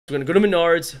So we're gonna go to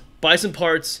Menards, buy some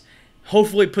parts,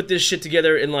 hopefully put this shit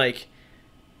together in like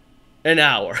an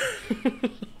hour.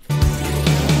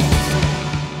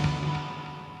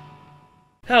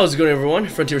 How's it going, everyone?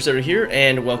 Frontier.setter here,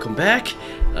 and welcome back.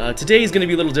 Today is going to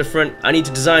be a little different. I need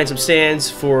to design some stands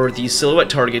for the silhouette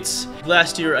targets.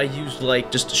 Last year I used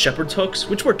like just shepherd's hooks,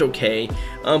 which worked okay,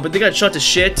 but they got shot to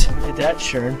shit. Look at that,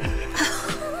 Sharon.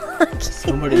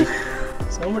 Somebody do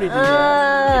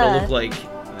that. It'll look like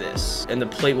this, and the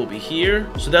plate will be here,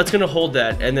 so that's gonna hold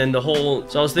that, and then the whole.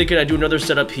 So I was thinking I'd do another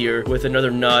setup here with another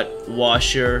nut,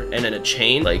 washer, and then a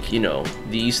chain, like, you know,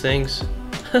 these things.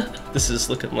 This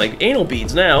is looking like anal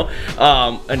beads now.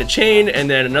 And a chain, and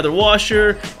then another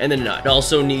washer, and then a nut. It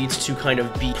also needs to kind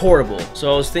of be portable.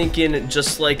 So I was thinking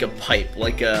just like a pipe,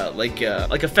 like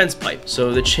a fence pipe.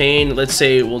 So the chain, let's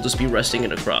say, will just be resting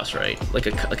it across, right? Like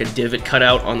a divot cut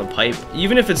out on the pipe.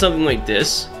 Even if it's something like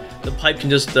this, the pipe can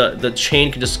just, the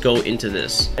chain can just go into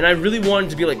this. And I really wanted it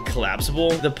to be like collapsible.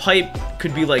 The pipe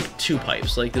could be like two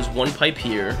pipes. Like there's one pipe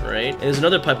here, right? And there's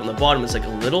another pipe on the bottom that's like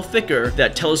a little thicker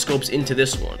that telescopes into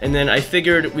this one. And then I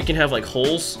figured we can have like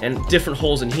holes and different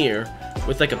holes in here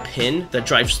with like a pin that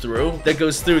drives through, that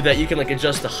goes through, that you can like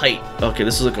adjust the height. Okay,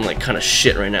 this is looking like kind of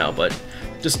shit right now, but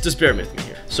just bear with me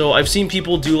here. So I've seen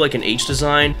people do like an H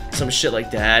design, some shit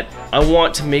like that. I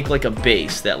want to make like a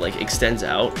base that like extends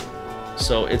out.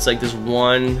 So it's like there's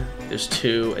one, there's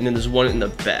two, and then there's one in the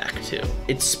back too.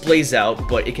 It splays out,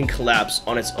 but it can collapse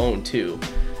on its own too.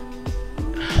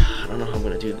 I don't know how I'm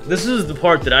gonna do this. This is the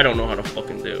part that I don't know how to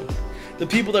fucking do. The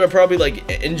people that are probably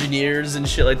like engineers and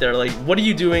shit like that are like, what are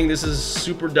you doing? This is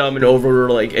super dumb and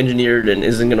over like engineered and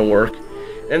isn't gonna work.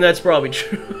 And that's probably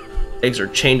true. Eggs are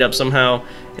chained up somehow,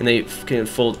 and they can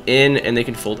fold in and they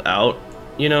can fold out.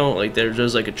 You know, like they're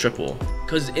just like a triple.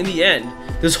 Because in the end,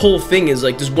 this whole thing is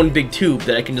like this one big tube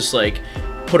that I can just like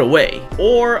put away.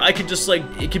 Or I could just like,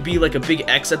 it could be like a big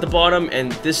X at the bottom,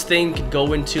 and this thing could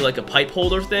go into like a pipe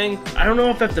holder thing. I don't know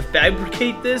if I have to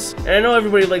fabricate this. And I know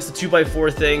everybody likes the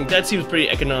 2x4 thing. That seems pretty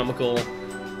economical,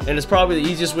 and it's probably the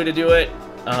easiest way to do it.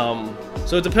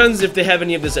 So it depends if they have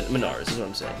any of this at Menards, is what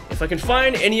I'm saying. If I can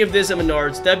find any of this at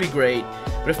Menards, that'd be great.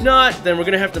 But if not, then we're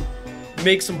gonna have to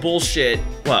make some bullshit.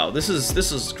 Wow, this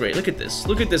is great. Look at this.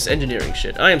 Look at this engineering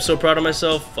shit. I am so proud of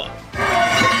myself. Fuck.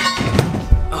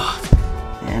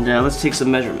 And let's take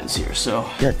some measurements here. So,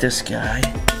 got this guy.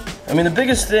 I mean, the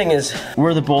biggest thing is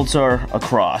where the bolts are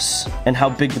across and how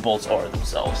big the bolts are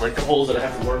themselves. Like the holes that I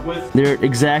have to work with. They're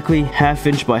exactly 1/2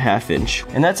 inch by 1/2 inch.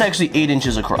 And that's actually 8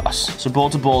 inches across. So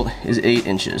bolt to bolt is 8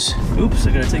 inches. Oops,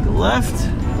 I gotta take a left.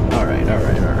 All right.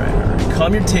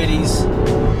 Calm your titties.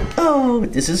 Oh,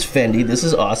 this is Fendi. This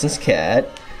is Austin's cat.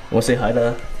 Want to say hi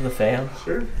to the fam?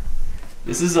 Sure.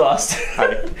 This is Austin.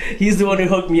 Hi. He's the one who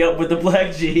hooked me up with the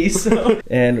black G. So.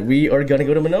 And we are gonna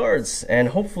go to Menards and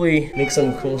hopefully make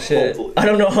some cool shit. Hopefully. I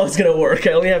don't know how it's gonna work.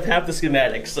 I only have half the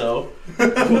schematics, so.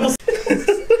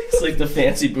 It's like the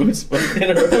fancy boots, but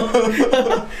in a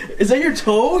row. Is that your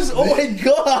toes? Oh my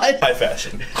god! High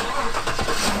fashion.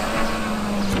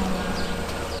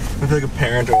 I feel like a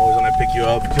parent always when I pick you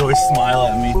up. You always smile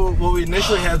at me. Well, we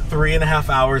initially had 3.5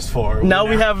 hours for. Now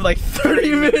we have like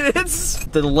 30 minutes.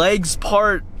 The legs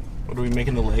part. What are we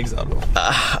making the legs out of?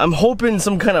 I'm hoping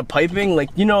some kind of piping, like,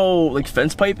 you know, like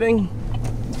fence piping.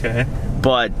 Okay.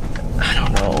 But I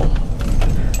don't know.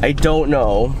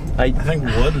 I think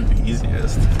wood would be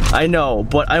easiest. I know,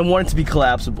 but I want it to be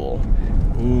collapsible.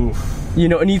 Oof. You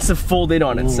know, it needs to fold in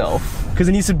on itself. Because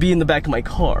it needs to be in the back of my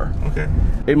car. Okay.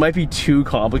 It might be too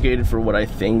complicated for what I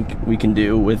think we can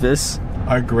do with this.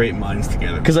 Our great minds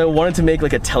together. Because I wanted to make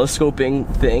like a telescoping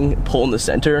thing, pull in the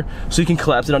center, so you can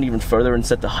collapse it on even further and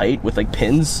set the height with like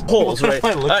pins. Holes, right?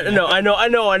 I know.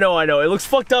 It looks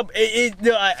fucked up.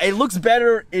 It looks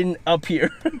better in up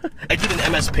here. I did an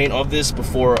MS Paint of this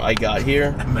before I got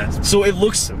here. MS. So it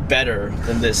looks better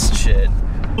than this shit.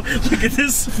 Look at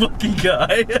this fucking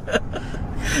guy.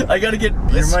 I gotta get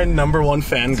this. You're my #1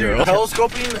 fan, girl.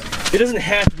 Telescoping? It doesn't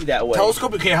have to be that way.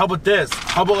 Telescoping, okay, how about this?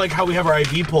 How about like how we have our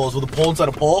IV poles with a pole inside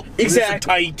a pole? Exactly. It's a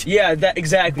tight. Yeah, that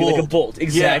exactly, bolt. Like a bolt.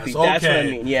 Exactly. Yes, okay. That's what I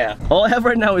mean, yeah. All I have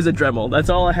right now is a Dremel. That's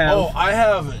all I have. Oh, I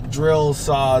have drills,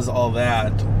 saws, all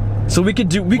that. So we could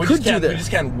do this. We just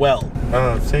can't weld.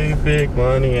 Save big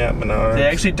money at Menards. They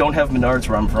actually don't have Menards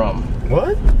where I'm from.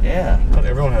 What? Yeah. Not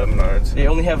everyone has Menards. They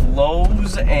only have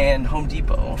Lowe's and Home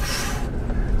Depot.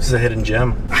 This is a hidden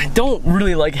gem. I don't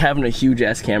really like having a huge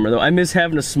ass camera though. I miss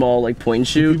having a small like point and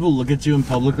shoot. People look at you in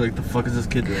public like, the fuck is this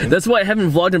kid doing? That's why I haven't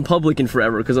vlogged in public in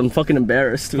forever, because I'm fucking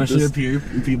embarrassed. Especially up here,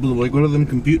 people are like, what are them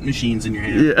compute machines in your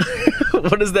hand? Yeah.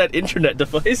 What is that internet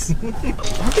device? Look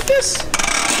at this.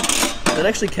 Does that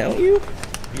actually count you?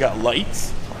 You got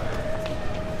lights.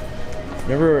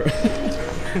 Never.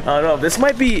 I don't know. This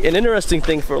might be an interesting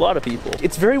thing for a lot of people.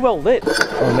 It's very well lit.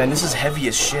 Oh man, this is heavy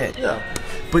as shit. Yeah.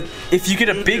 But if you get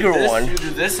a bigger one, you do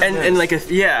this and like a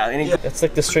that's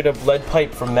like the straight up lead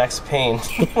pipe from Max Payne.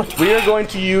 We are going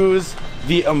to use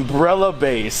the umbrella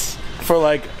base for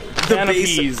like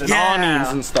canopies and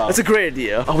awnings and stuff. That's a great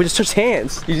idea. Oh, we just touched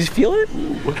hands. You just feel it?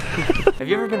 Have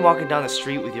you ever been walking down the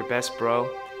street with your best bro,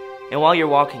 and while you're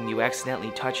walking, you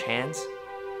accidentally touch hands?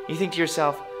 You think to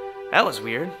yourself, that was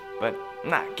weird, but I'm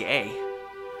not gay.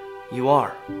 You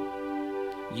are.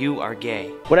 You are gay.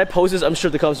 When I post this, I'm sure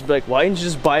the comments will be like, why didn't you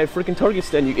just buy a freaking Target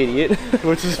stand, you idiot?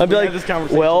 Which is, I'd be like, this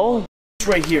conversation. well,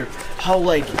 right here, how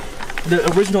like, the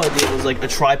original idea was like a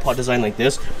tripod design like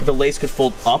this, but the lace could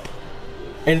fold up,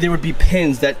 and there would be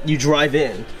pins that you drive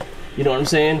in. You know what I'm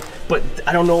saying? But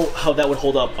I don't know how that would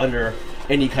hold up under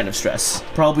any kind of stress.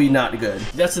 Probably not good.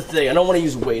 That's the thing, I don't want to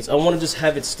use weights. I want to just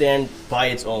have it stand by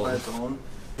its own. By its own.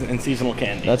 And seasonal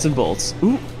candy. Nuts and bolts.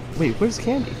 Ooh, wait, where's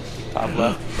candy? Top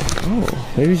left.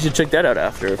 Oh, maybe you should check that out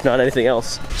after, if not anything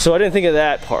else. So I didn't think of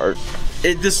that part.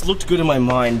 This looked good in my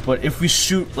mind, but if we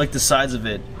shoot like the sides of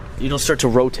it, it'll start to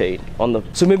rotate on the.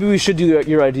 So maybe we should do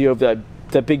your idea of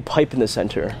that big pipe in the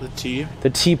center. The T. The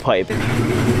T pipe.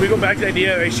 We go back to the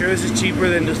idea. Are you sure this is cheaper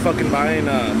than just fucking buying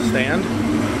a stand?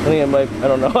 I think I might. I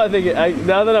don't know. I think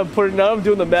now that I'm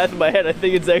doing the math in my head, I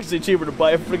think it's actually cheaper to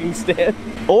buy a freaking stand.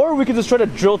 Or we could just try to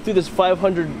drill through this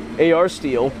 500 AR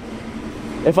steel.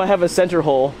 If I have a center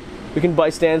hole, we can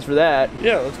buy stands for that.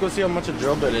 Yeah, let's go see how much a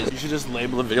drill bit is. You should just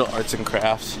label the video arts and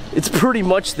crafts. It's pretty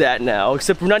much that now,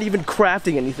 except we're not even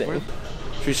crafting anything.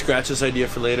 Should we scratch this idea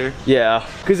for later? Yeah,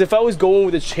 because if I was going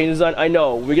with this chain design, I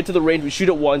know, we get to the range, we shoot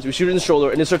it once, we shoot it in the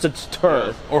shoulder, and it starts to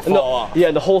turn. Yeah, or fall off. Yeah,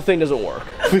 and the whole thing doesn't work.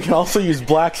 We can also use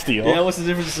black steel. Yeah, what's the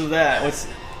difference of that?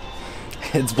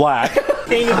 It's black.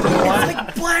 It's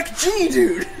like black G,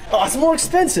 dude. Oh, it's more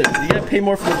expensive. You gotta pay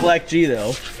more for the black G,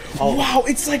 though. Oh. Wow,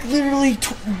 it's like literally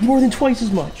more than twice as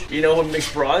much. You know what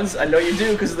makes bronze? I know you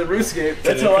do because of the RuneScape.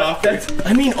 That's how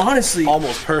I mean, honestly,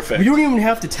 almost perfect. We don't even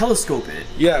have to telescope it.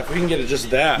 Yeah, if we can get it just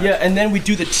that. Yeah, and then we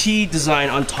do the T design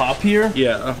on top here.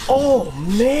 Yeah. Oh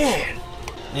man.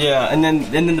 Yeah, and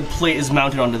then the plate is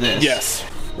mounted onto this. Yes.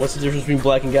 What's the difference between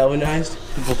black and galvanized?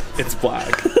 It's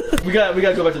black. we gotta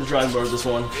go back to the drawing board with this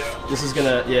one. Yeah. This is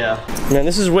gonna, Man,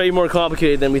 this is way more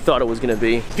complicated than we thought it was gonna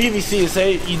be. PVC,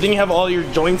 say you didn't have all your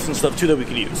joints and stuff too that we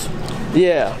could use.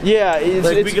 Yeah.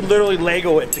 We could literally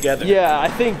Lego it together. Yeah, I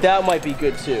think that might be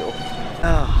good too.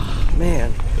 Oh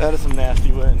man, that is some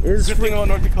nasty wind. The good thing about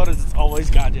North Dakota is it's always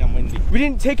goddamn windy. We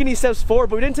didn't take any steps forward,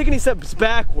 but we didn't take any steps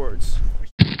backwards.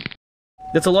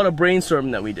 That's a lot of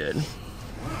brainstorming that we did.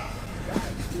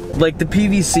 Like the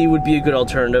PVC would be a good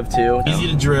alternative too. Easy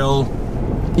to drill.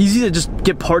 Easy to just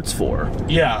get parts for.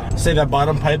 Yeah. Say that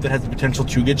bottom pipe that has the potential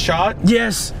to get shot.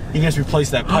 Yes. You can just replace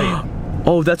that pipe.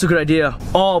 Oh, that's a good idea.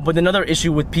 Oh, but another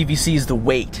issue with PVC is the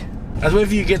weight. That's why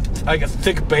if you get like a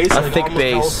thick base, a thick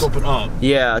base. Telescope it up.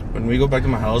 Yeah. When we go back to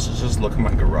my house, let's just look at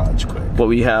my garage quick. What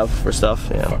we have for stuff,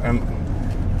 yeah.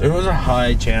 There was a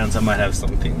high chance I might have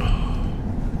something.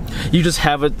 You just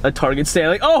have a Target stand,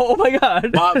 like, oh my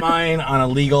god. Bought mine on a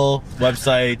legal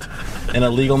website in a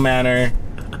legal manner.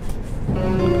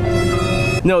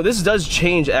 No, this does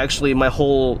change actually my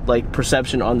whole like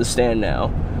perception on the stand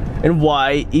now. And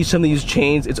why each time they use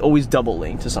chains, it's always double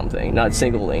linked to something, not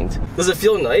single linked. Does it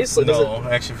feel nice? Like, no, it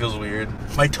actually feels weird.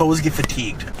 My toes get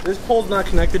fatigued. This pole's not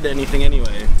connected to anything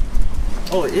anyway.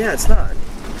 Oh yeah, it's not.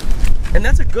 And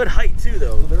that's a good height too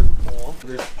though. So there's a pole.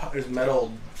 There's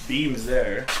metal beams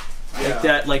there. Like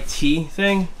that like T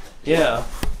thing? Yeah.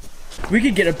 We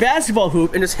could get a basketball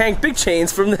hoop and just hang big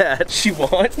chains from that. She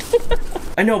want?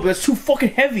 I know, but that's too fucking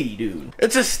heavy, dude.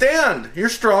 It's a stand. You're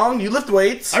strong. You lift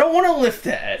weights. I don't want to lift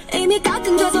that.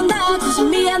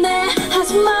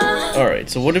 Alright,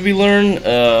 so what did we learn?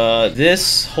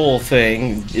 This whole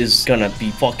thing is gonna be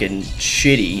fucking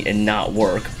shitty and not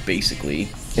work, basically.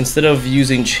 Instead of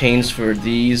using chains for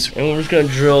these, and we're just gonna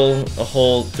drill a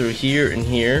hole through here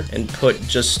and put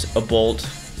just a bolt.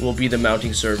 Will be the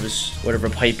mounting surface, whatever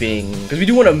piping, because we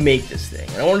do want to make this thing.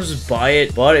 I don't want to just buy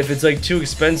it, but if it's like too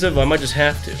expensive, I might just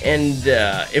have to. And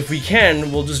if we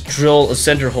can, we'll just drill a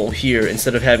center hole here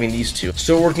instead of having these two.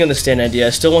 Still working on the stand idea.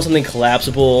 I still want something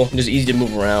collapsible and just easy to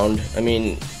move around. I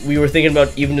mean, we were thinking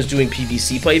about even just doing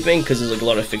PVC piping because there's like a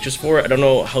lot of fixtures for it. I don't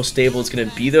know how stable it's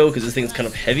gonna be though, because this thing is kind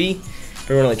of heavy.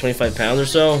 We're only like 25 pounds or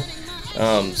so.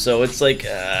 So it's like,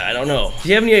 I don't know. If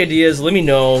you have any ideas, let me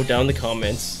know down in the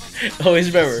comments. Always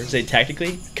remember, say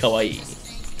tactically, kawaii.